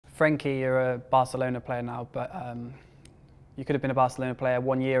Frenkie, you're a Barcelona player now, but you could have been a Barcelona player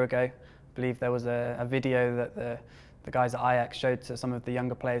 1 year ago. I believe there was a video that the guys at Ajax showed to some of the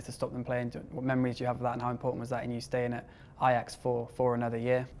younger players to stop them playing. What memories do you have of that, and how important was that in you staying at Ajax for another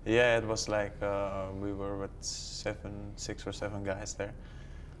year? Yeah, it was like we were with 6 or 7 guys there,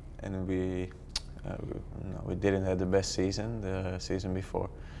 and we didn't have the best season the season before,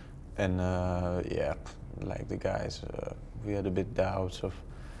 and yeah, like the guys, we had a bit doubts of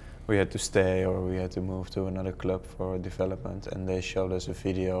we had to stay or we had to move to another club for development, and they showed us a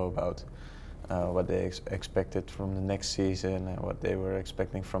video about what they expected from the next season and what they were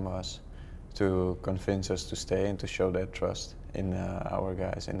expecting from us to convince us to stay and to show their trust in our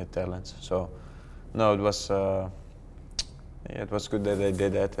guys, in the talents. So, no, yeah, it was good that they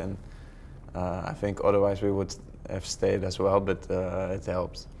did that, and I think otherwise we would have stayed as well, but it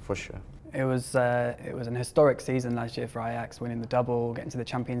helped for sure. It was an historic season last year for Ajax, winning the double, getting to the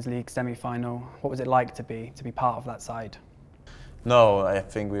Champions League semi-final. What was it like to be part of that side? No, I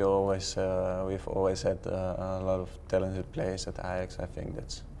think we've always had a lot of talented players at Ajax. I think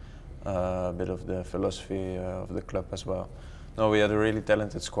that's a bit of the philosophy of the club as well. No, we had a really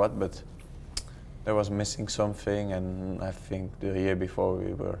talented squad, but there was missing something, and I think the year before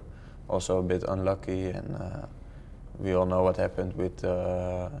we were also a bit unlucky, and we all know what happened with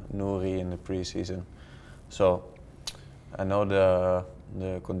Nouri in the pre-season. So I know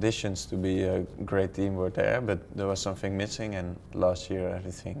the conditions to be a great team were there, but there was something missing, and last year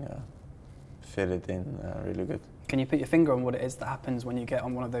everything fitted in really good. Can you put your finger on what it is that happens when you get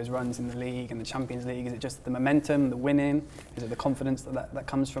on one of those runs in the league and the Champions League? Is it just the momentum, the winning? Is it the confidence that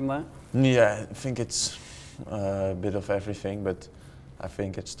comes from that? Yeah, I think it's a bit of everything, but I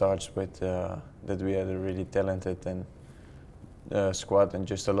think it starts with that we had a really talented and squad and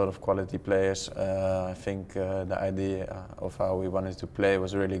just a lot of quality players. I think the idea of how we wanted to play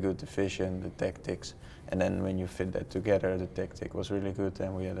was really good, the vision, the tactics, and then when you fit that together, the tactic was really good,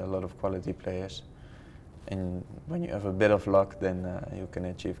 and we had a lot of quality players. And when you have a bit of luck, then you can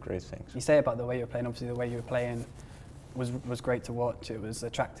achieve great things. You say about the way you were playing, obviously the way you were playing was great to watch. It was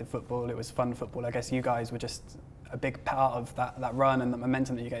attractive football, it was fun football. I guess you guys were just a big part of that run and the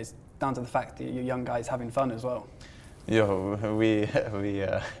momentum that you guys, down to the fact that you young guys having fun as well. Yeah, we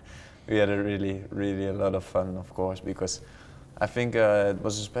had a really a lot of fun, of course, because I think it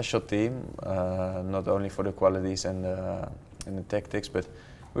was a special team, not only for the qualities and the tactics, but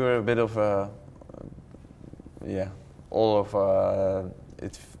we were a bit of a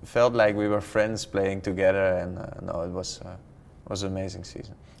it felt like we were friends playing together, and no, it was an amazing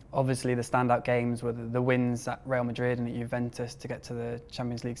season. Obviously, the standout games were the wins at Real Madrid and at Juventus to get to the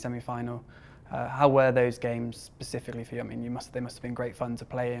Champions League semi-final. How were those games specifically for you? I mean, they must have been great fun to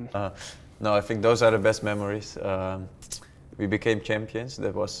play in. No, I think those are the best memories. We became champions.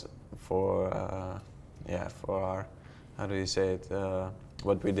 That was for our, how do you say it?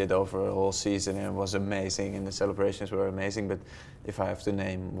 What we did over a whole season, and it was amazing, and the celebrations were amazing. But if I have to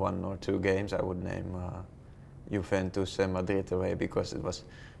name 1 or 2 games, I would name Juventus and Madrid away, because it was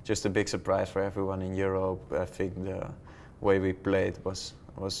just a big surprise for everyone in Europe. I think the way we played was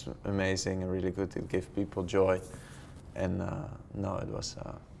amazing and really good. It gave people joy, and no, it was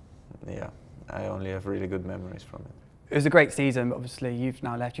yeah, I only have really good memories from it. It was a great season, but obviously you've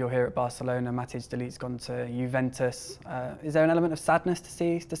now left. You're here at Barcelona. Matthijs de Ligt's gone to Juventus. Is there an element of sadness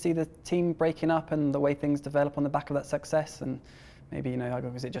to see the team breaking up and the way things develop on the back of that success? And maybe, you know,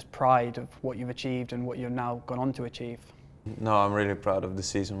 is it just pride of what you've achieved and what you've now gone on to achieve? No, I'm really proud of the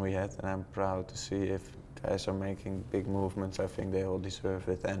season we had, and I'm proud to see if guys are making big movements. I think they all deserve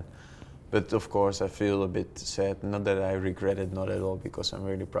it. But of course, I feel a bit sad. Not that I regret it, not at all, because I'm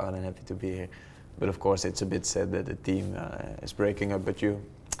really proud and happy to be here. But of course, it's a bit sad that the team is breaking up. But you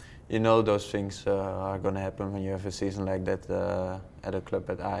know those things are going to happen when you have a season like that at a club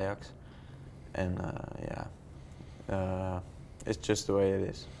at Ajax. And it's just the way it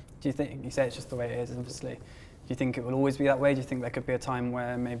is. Do you think, you say it's just the way it is, obviously. Do you think it will always be that way? Do you think there could be a time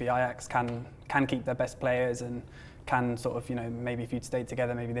where maybe Ajax can keep their best players and can sort of, you know, maybe if you'd stayed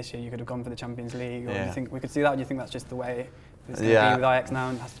together, maybe this year you could have gone for the Champions League? Or do you think we could see that? Or do you think that's just the way it's going to be with Ajax now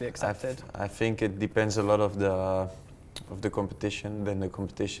and has to be accepted? I think it depends a lot of the competition. Then the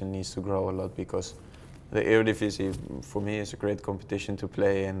competition needs to grow a lot, because the Eredivisie for me is a great competition to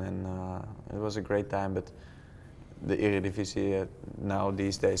play in, and it was a great time. But the Eredivisie now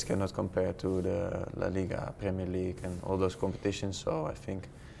these days cannot compare to the La Liga, Premier League, and all those competitions. So I think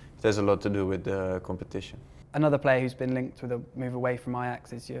it has a lot to do with the competition. Another player who's been linked with a move away from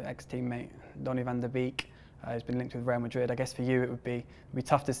Ajax is your ex-teammate Donny van der Beek, who's been linked with Real Madrid. I guess for you it would be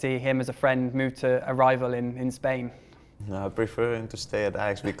tough to see him as a friend move to a rival in Spain. No, I prefer him to stay at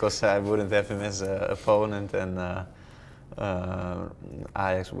Ajax because I wouldn't have him as an opponent, and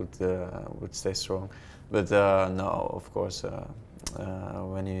Ajax would stay strong. But no, of course,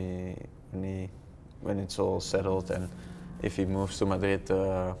 when it's all settled and if he moves to Madrid,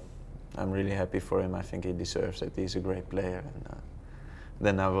 I'm really happy for him. I think he deserves it. He's a great player, and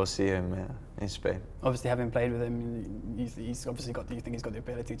then I will see him in Spain. Obviously, having played with him, he's obviously got. Do you think he's got the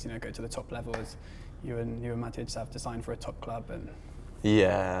ability to go to the top level, as you and Matthijs have to sign for a top club? And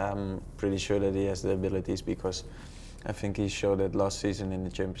yeah, I'm pretty sure that he has the abilities because I think he showed that last season in the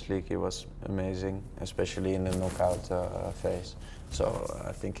Champions League. He was amazing, especially in the knockout phase. So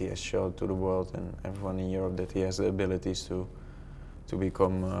I think he has showed to the world and everyone in Europe that he has the abilities to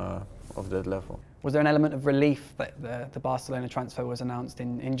become of that level. Was there an element of relief that the Barcelona transfer was announced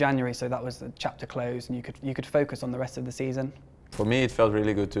in January, so that was the chapter closed and you could focus on the rest of the season? For me, it felt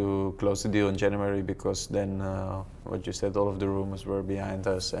really good to close the deal in January because then, what you said, all of the rumors were behind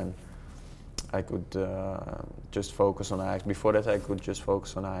us and I could just focus on Ajax. Before that, I could just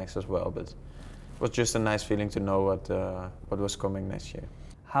focus on Ajax as well, but it was just a nice feeling to know what was coming next year.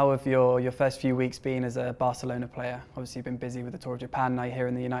 How have your first few weeks been as a Barcelona player? Obviously, you've been busy with the tour of Japan, now you're here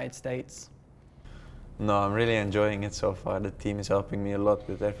in the United States. No, I'm really enjoying it so far. The team is helping me a lot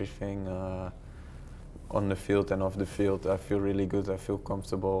with everything on the field and off the field. I feel really good, I feel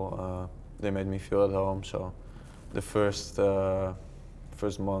comfortable. They made me feel at home, so the first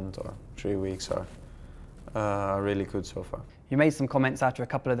month or 3 weeks are really good so far. You made some comments after a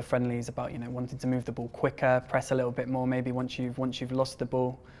couple of the friendlies about wanting to move the ball quicker, press a little bit more maybe once you've lost the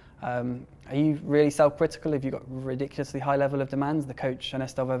ball. Are you really self-critical? Have you got ridiculously high level of demands? The coach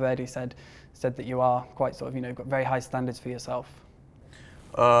Ernesto Valverde said that you are quite sort of got very high standards for yourself.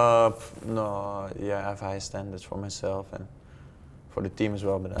 No, yeah, I have high standards for myself and for the team as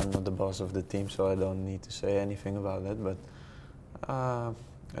well, but I'm not the boss of the team, so I don't need to say anything about that. But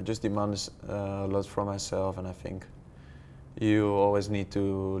I just demand a lot from myself, and I think you always need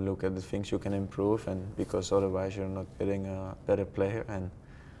to look at the things you can improve, and because otherwise you're not getting a better player. And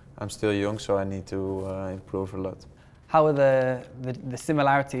I'm still young, so I need to improve a lot. How are the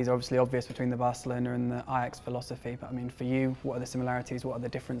similarities? Are obviously obvious between the Barcelona and the Ajax philosophy, but I mean, for you, what are the similarities? What are the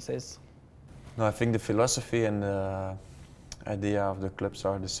differences? No, I think the philosophy and the idea of the clubs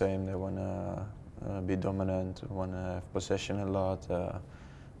are the same. They want to be dominant, want to have possession a lot,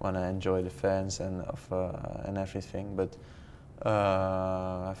 want to enjoy the fans and everything. But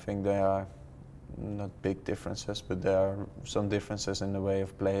I think there are not big differences, but there are some differences in the way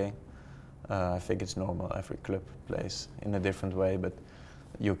of playing. I think it's normal, every club plays in a different way, but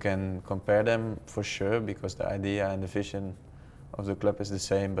you can compare them for sure because the idea and the vision of the club is the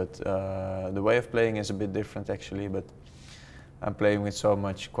same, but the way of playing is a bit different actually. But I'm playing with so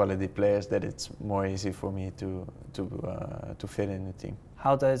much quality players that it's more easy for me to fit in the team.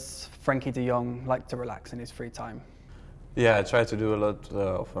 How does Frenkie de Jong like to relax in his free time? Yeah, I try to do a lot,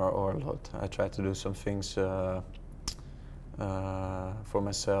 I try to do some things for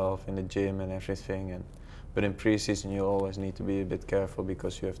myself in the gym and everything. But in pre-season you always need to be a bit careful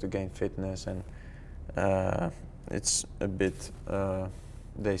because you have to gain fitness, and it's a bit, the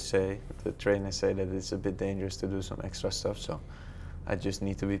trainers say that it's a bit dangerous to do some extra stuff, so I just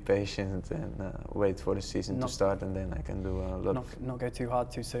need to be patient and wait for the season to start, and then I can do a lot. Not go too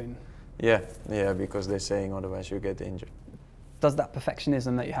hard too soon. Yeah, because they're saying otherwise you get injured. Does that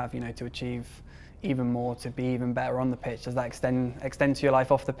perfectionism that you have, to achieve even more, to be even better on the pitch, does that extend to your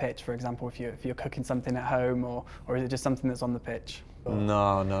life off the pitch? For example, if you're cooking something at home, or is it just something that's on the pitch?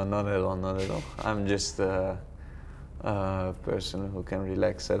 No, not at all, not at all. I'm just a person who can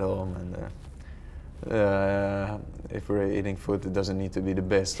relax at home, and if we're eating food, it doesn't need to be the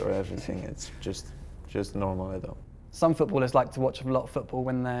best or everything. It's just normal at home. Some footballers like to watch a lot of football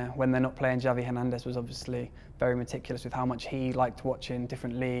when they're not playing. Xavi Hernandez was obviously very meticulous with how much he liked watching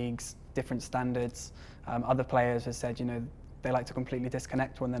different leagues, different standards. Other players have said, they like to completely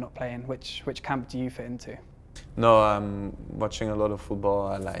disconnect when they're not playing. Which camp do you fit into? No, I'm watching a lot of football.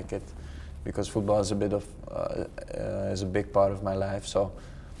 I like it because football is is a big part of my life. So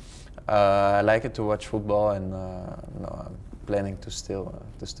I like it to watch football, and no, I'm planning to still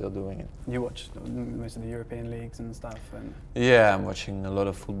doing it. You watch most of the European leagues and stuff, and yeah, I'm watching a lot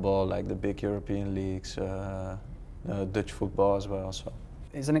of football, like the big European leagues, Dutch football as well. So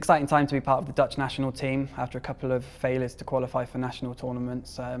it's an exciting time to be part of the Dutch national team after a couple of failures to qualify for national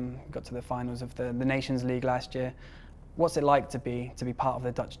tournaments. Got to the finals of the Nations League last year. What's it like to be part of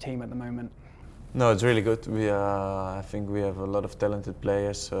the Dutch team at the moment? No, it's really good. I think we have a lot of talented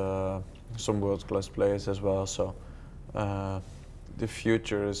players, some world-class players as well. So the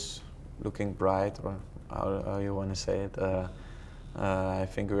future is looking bright, or how you want to say it. I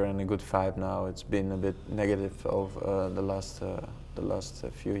think we're in a good vibe now. It's been a bit negative of the last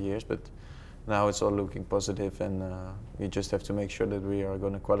few years, but now it's all looking positive, and we just have to make sure that we are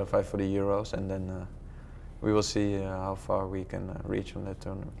going to qualify for the Euros, and then we will see how far we can reach on that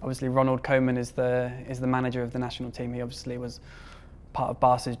tournament. Obviously, Ronald Koeman is the manager of the national team. He obviously was part of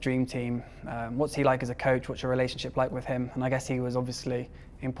Barca's dream team. What's he like as a coach? What's your relationship like with him? And I guess he was obviously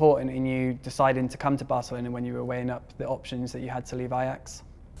important in you deciding to come to Barcelona when you were weighing up the options that you had to leave Ajax.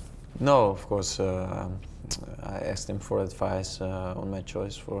 No, of course. I asked him for advice on my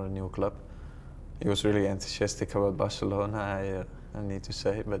choice for a new club. He was really enthusiastic about Barcelona, I need to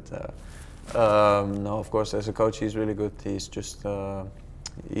say, but no, of course, as a coach he's really good. He's just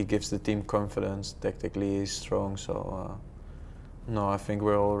he gives the team confidence. Tactically he's strong, so no, I think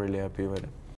we're all really happy with him.